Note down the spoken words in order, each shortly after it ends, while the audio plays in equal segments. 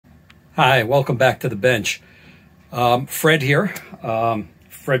Hi, welcome back to the bench. Fred here,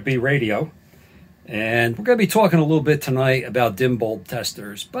 Fred B Radio, and we're going to be talking a little bit tonight about dim bulb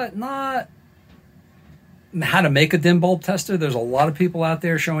testers, but not how to make a dim bulb tester. There's a lot of people out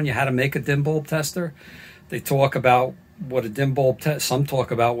there showing you how to make a dim bulb tester. They talk about what a dim bulb some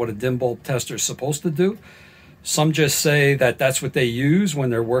talk about what a dim bulb tester is supposed to do. Some just say that that's what they use when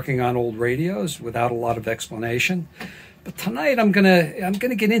they're working on old radios without a lot of explanation. But tonight I'm gonna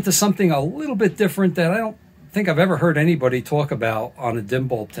get into something a little bit different that I don't think I've ever heard anybody talk about on a dim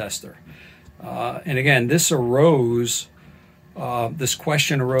bulb tester. And again, this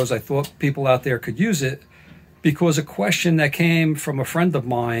question arose. I thought people out there could use it because a question that came from a friend of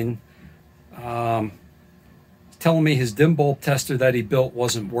mine telling me his dim bulb tester that he built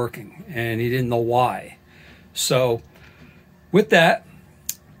wasn't working and he didn't know why. So with that,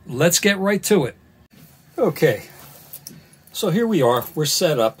 let's get right to it. Okay. So here we are, we're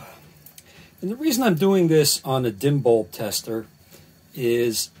set up. And the reason I'm doing this on a dim bulb tester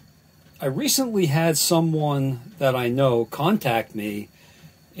is I recently had someone that I know contact me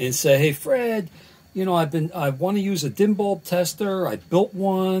and say, hey Fred, you know, I want to use a dim bulb tester. I built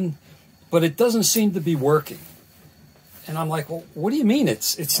one, but it doesn't seem to be working. And I'm like, well, what do you mean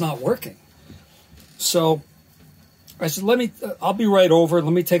it's not working? So I said, I'll be right over.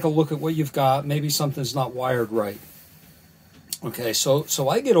 Let me take a look at what you've got. Maybe something's not wired right. Okay, so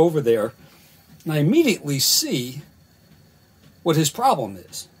I get over there, and I immediately see what his problem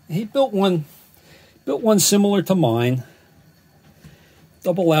is. He built one similar to mine,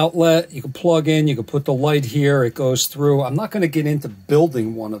 double outlet. You can plug in, you can put the light here, it goes through. I'm not going to get into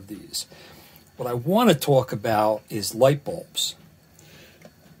building one of these. What I want to talk about is light bulbs.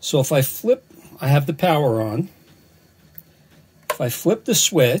 So if I flip, I have the power on. If I flip the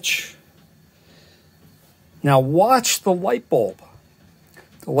switch, now watch the light bulb.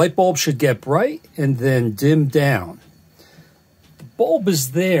 The light bulb should get bright and then dim down. The bulb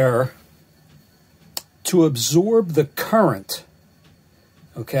is there to absorb the current.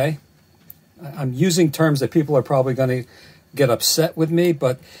 Okay? I'm using terms that people are probably going to get upset with me,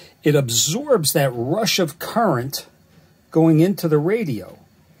 but it absorbs that rush of current going into the radio.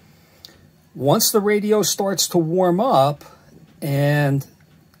 Once the radio starts to warm up and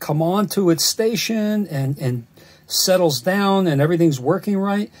come on to its station and settles down and everything's working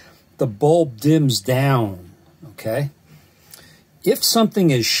right, the bulb dims down, okay? If something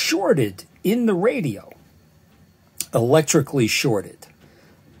is shorted in the radio, electrically shorted,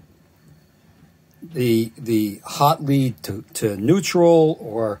 the hot lead to neutral,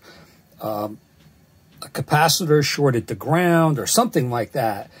 or a capacitor shorted to ground or something like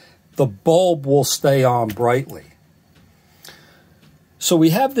that, the bulb will stay on brightly. So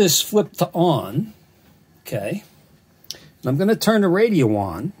we have this flipped to on, okay? And I'm going to turn the radio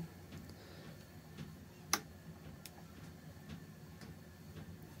on.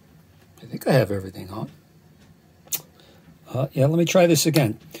 I think I have everything on. Yeah, let me try this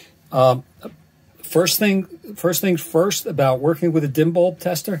again. First things first about working with a dim bulb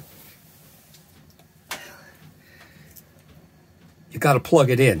tester. You got to plug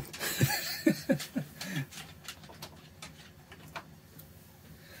it in.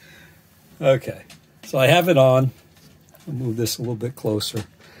 Okay, so I have it on. I'll move this a little bit closer.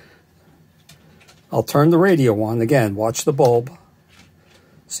 I'll turn the radio on. Again, watch the bulb.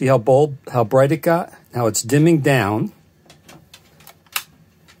 See how bright it got? Now it's dimming down.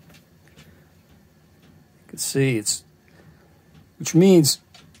 You can see which means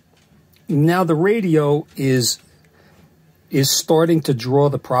now the radio is starting to draw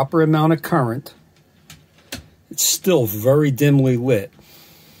the proper amount of current. It's still very dimly lit.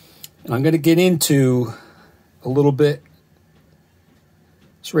 And I'm going to get into a little bit.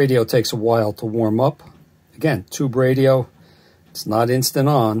 This radio takes a while to warm up. Again, tube radio. It's not instant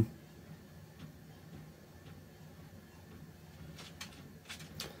on.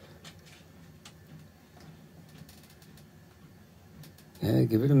 Yeah,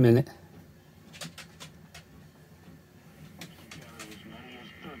 give it a minute.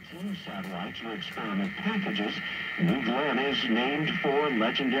 Satellites or experiment packages. New Glenn is named for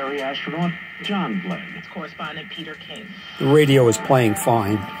legendary astronaut John Glenn. It's correspondent Peter King. The radio is playing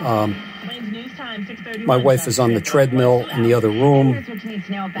fine. My wife is on the treadmill in the other room,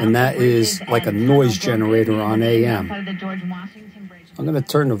 and that is like a noise generator on AM. I'm going to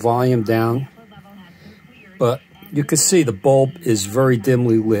turn the volume down, but you can see the bulb is very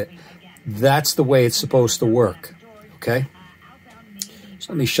dimly lit. That's the way it's supposed to work, okay?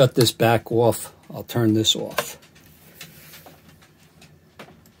 So let me shut this back off. I'll turn this off.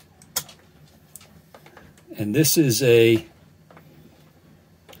 And this is a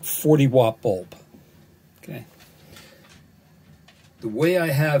 40-watt bulb. Okay. The way I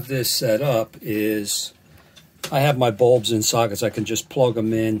have this set up is I have my bulbs in sockets. I can just plug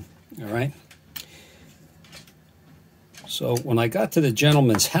them in, all right? So when I got to the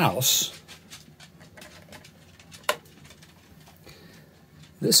gentleman's house,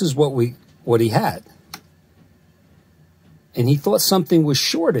 this is what he had. And he thought something was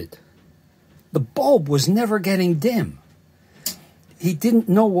shorted. The bulb was never getting dim. He didn't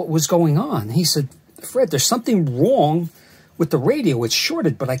know what was going on. He said, Fred, there's something wrong with the radio. It's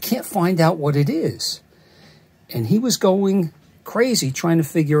shorted, but I can't find out what it is. And he was going crazy trying to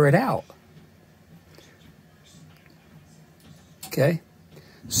figure it out. Okay?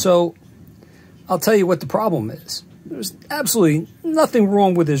 So I'll tell you what the problem is. There's absolutely nothing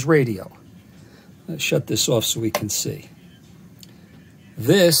wrong with his radio. Let's shut this off so we can see.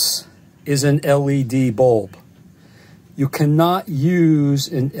 This is an LED bulb. You cannot use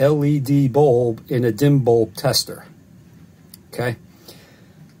an LED bulb in a dim bulb tester. Okay?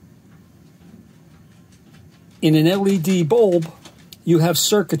 In an LED bulb, you have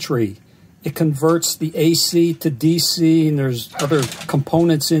circuitry. It converts the AC to DC, and there's other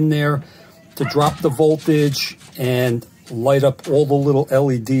components in there to drop the voltage and light up all the little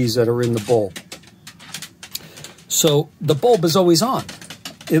LEDs that are in the bulb. So the bulb is always on.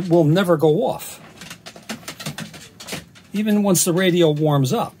 It will never go off, even once the radio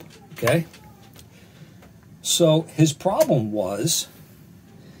warms up, okay? So his problem was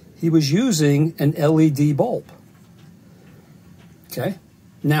he was using an LED bulb, okay?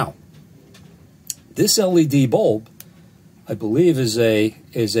 Now, this LED bulb, I believe, is a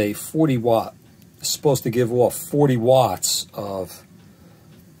 40-watt. It's supposed to give off 40 watts of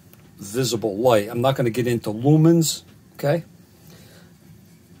visible light. I'm not going to get into lumens, okay?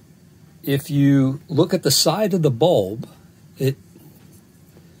 If you look at the side of the bulb, it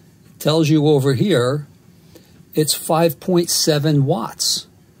tells you over here it's 5.7 watts.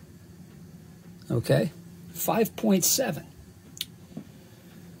 Okay? 5.7.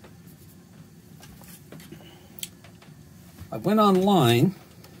 I went online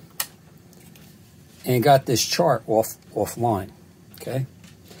and got this chart offline. Okay?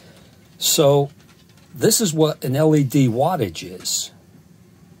 So this is what an LED wattage is.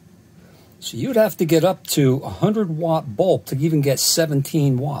 So you'd have to get up to a 100-watt bulb to even get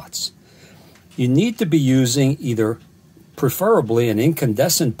 17 watts. You need to be using either, preferably, an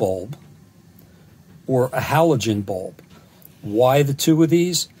incandescent bulb or a halogen bulb. Why the two of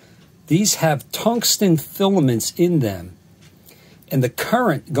these? These have tungsten filaments in them, and the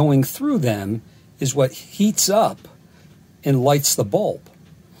current going through them is what heats up and lights the bulb.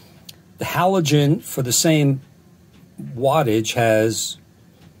 The halogen, for the same wattage, has,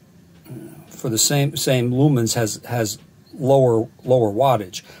 for the same lumens, has lower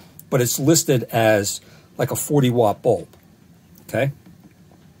wattage, but it's listed as like a 40-watt bulb. Okay?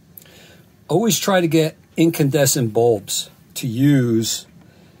 Always try to get incandescent bulbs to use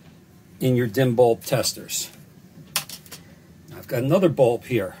in your dim bulb testers. I've got another bulb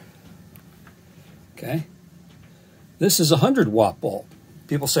here. Okay? This is a 100-watt bulb.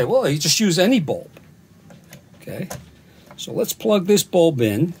 People say, well, you just use any bulb. Okay? So let's plug this bulb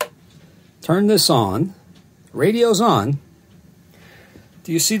in. Turn this on. Radio's on.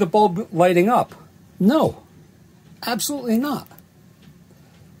 Do you see the bulb lighting up? No. Absolutely not.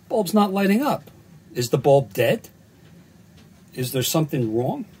 Bulb's not lighting up. Is the bulb dead? Is there something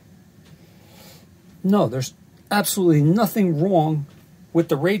wrong? No, there's absolutely nothing wrong with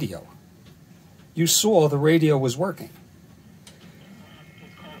the radio. You saw the radio was working.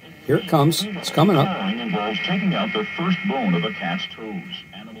 Here it comes. It's coming up. Involves taking out the first bone of a cat's toes.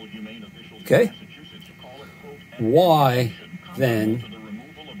 Animal humane officials Okay. Why, then,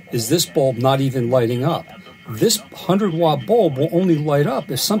 is this bulb not even lighting up? This 100-watt bulb will only light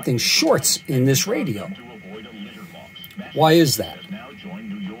up if something shorts in this radio. Why is that?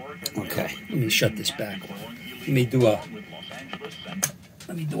 Okay, let me shut this back off. Let me do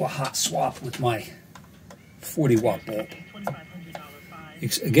a hot swap with my 40-watt bulb.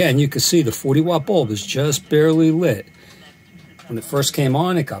 Again, you can see the 40-watt bulb is just barely lit. When it first came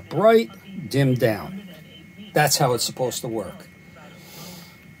on, it got bright, dimmed down. That's how it's supposed to work.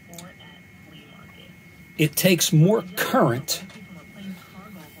 It takes more current.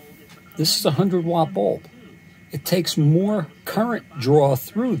 This is a 100-watt bulb. It takes more current draw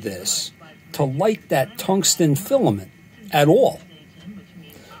through this to light that tungsten filament at all.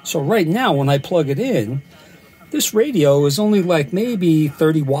 So right now, when I plug it in, this radio is only like maybe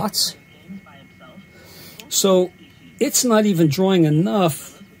 30 watts. So it's not even drawing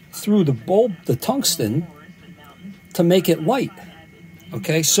enough through the bulb, the tungsten, to make it light.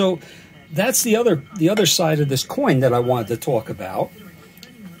 Okay, so that's the other side of this coin that I wanted to talk about,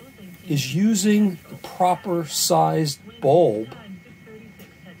 is using the proper sized bulb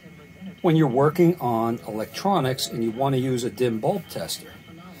when you're working on electronics and you want to use a dim bulb tester.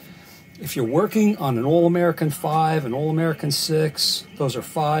 If you're working on an All-American 5, an All-American 6, those are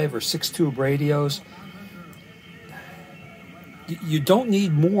 5 or 6 tube radios, you don't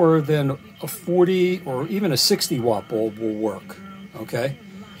need more than a 40 or even a 60 watt bulb will work, okay?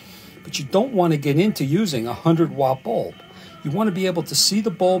 But you don't want to get into using a 100 watt bulb. You want to be able to see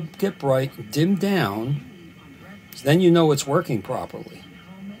the bulb get bright, dim down, so then you know it's working properly.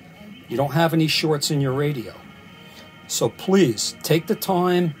 You don't have any shorts in your radio. So please, take the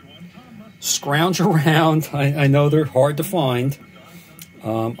time, scrounge around. I know they're hard to find.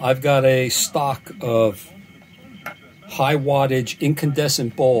 I've got a stock of high wattage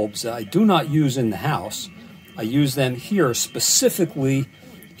incandescent bulbs that I do not use in the house. I use them here specifically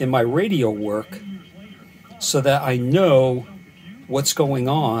in my radio work so that I know what's going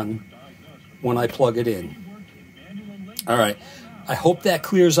on when I plug it in. All right. I hope that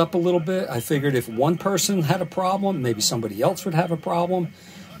clears up a little bit. I figured if one person had a problem, maybe somebody else would have a problem.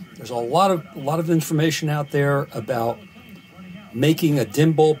 There's a lot of information out there about making a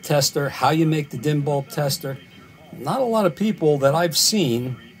dim bulb tester, how you make the dim bulb tester. Not a lot of people that I've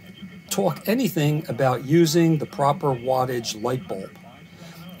seen talk anything about using the proper wattage light bulb.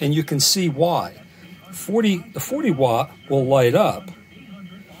 And you can see why. The 40 watt will light up.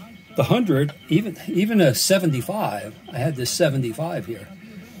 The 100, even a 75, I had this 75 here,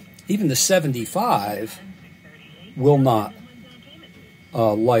 even the 75 will not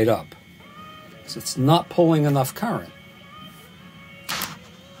light up. So it's not pulling enough current.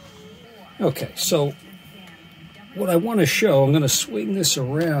 Okay, so what I want to show, I'm going to swing this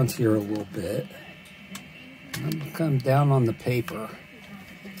around here a little bit. I'm going to come down on the paper.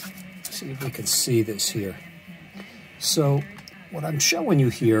 See if we can see this here. So what I'm showing you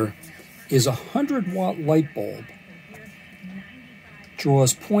here is a 100 watt light bulb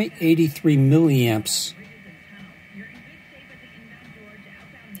draws 0.83 milliamps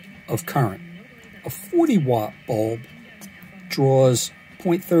of current. A 40 watt bulb draws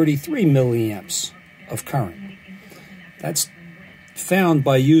 0.33 milliamps of current. That's found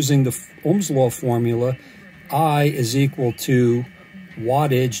by using the Ohm's law formula. I is equal to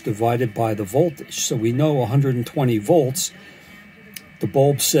wattage divided by the voltage. So we know 120 volts. The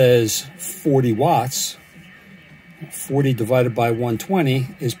bulb says 40 watts. 40 divided by 120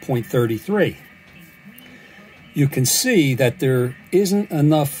 is 0.33. You can see that there isn't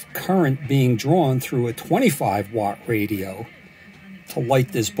enough current being drawn through a 25 watt radio to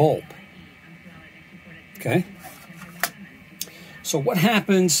light this bulb. Okay? So what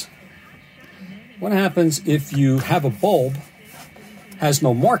happens if you have a bulb has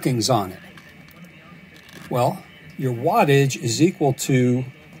no markings on it? Well, your wattage is equal to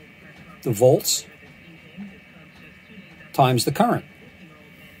the volts times the current.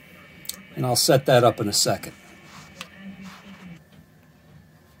 And I'll set that up in a second.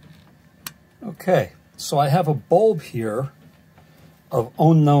 Okay, so I have a bulb here of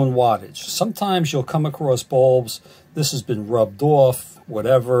unknown wattage. Sometimes you'll come across bulbs, this has been rubbed off,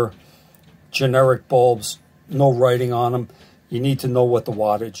 whatever, generic bulbs, no writing on them. You need to know what the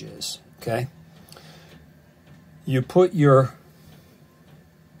wattage is, okay? You put your,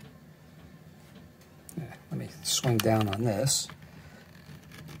 let me swing down on this.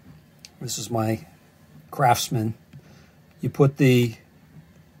 This is my Craftsman. You put you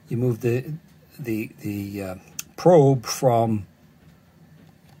move the probe from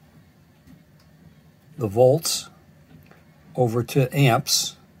the volts over to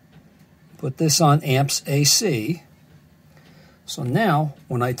amps. Put this on amps AC. So now,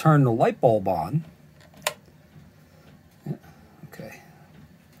 when I turn the light bulb on, okay,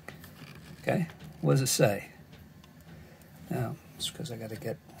 what does it say? Now, it's because I got to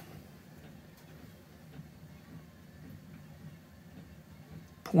get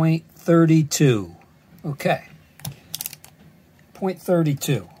 0.32. Okay,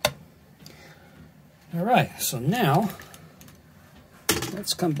 0.32. All right, so now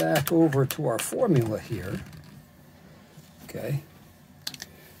let's come back over to our formula here. Okay,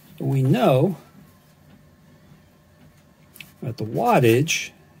 we know that the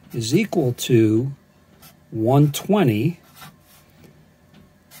wattage is equal to 120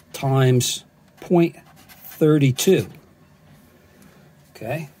 times 0.32.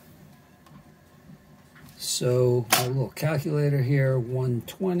 Okay, so my little calculator here,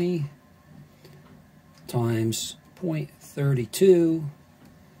 120 times 0.32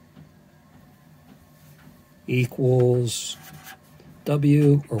 equals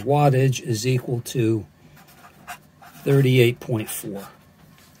W, or wattage, is equal to 38.4.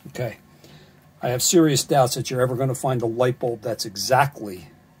 Okay. I have serious doubts that you're ever going to find a light bulb that's exactly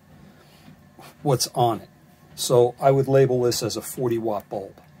what's on it. So I would label this as a 40-watt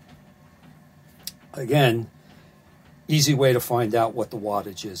bulb. Again, easy way to find out what the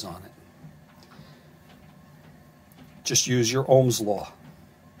wattage is on it. Just use your Ohm's law.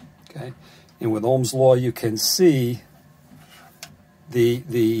 Okay? And with Ohm's law, you can see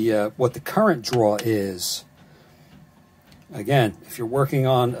what the current draw is. Again, if you're working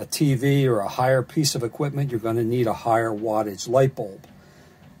on a TV or a higher piece of equipment, you're going to need a higher wattage light bulb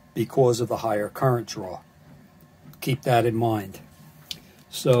because of the higher current draw. Keep that in mind.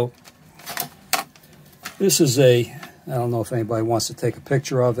 So this is I don't know if anybody wants to take a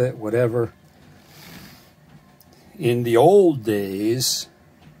picture of it, whatever. In the old days,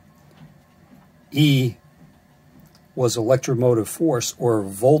 E was electromotive force or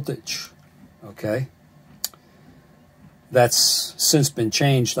voltage, okay? That's since been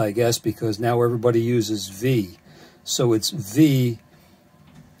changed, I guess, because now everybody uses V. So it's V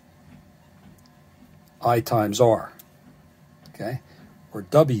I times R, okay? Or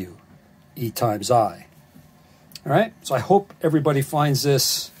W E times I. All right? So I hope everybody finds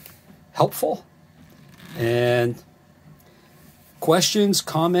this helpful. And questions,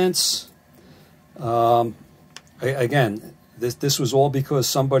 comments, again, this was all because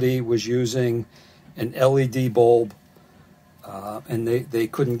somebody was using an LED bulb and they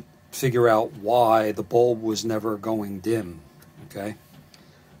couldn't figure out why the bulb was never going dim, okay?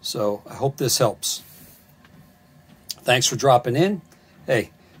 So I hope this helps. Thanks for dropping in.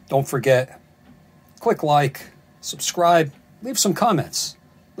 Hey, don't forget, click like, subscribe, leave some comments.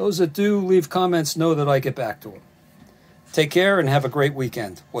 Those that do leave comments know that I get back to them. Take care and have a great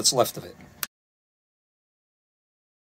weekend, what's left of it.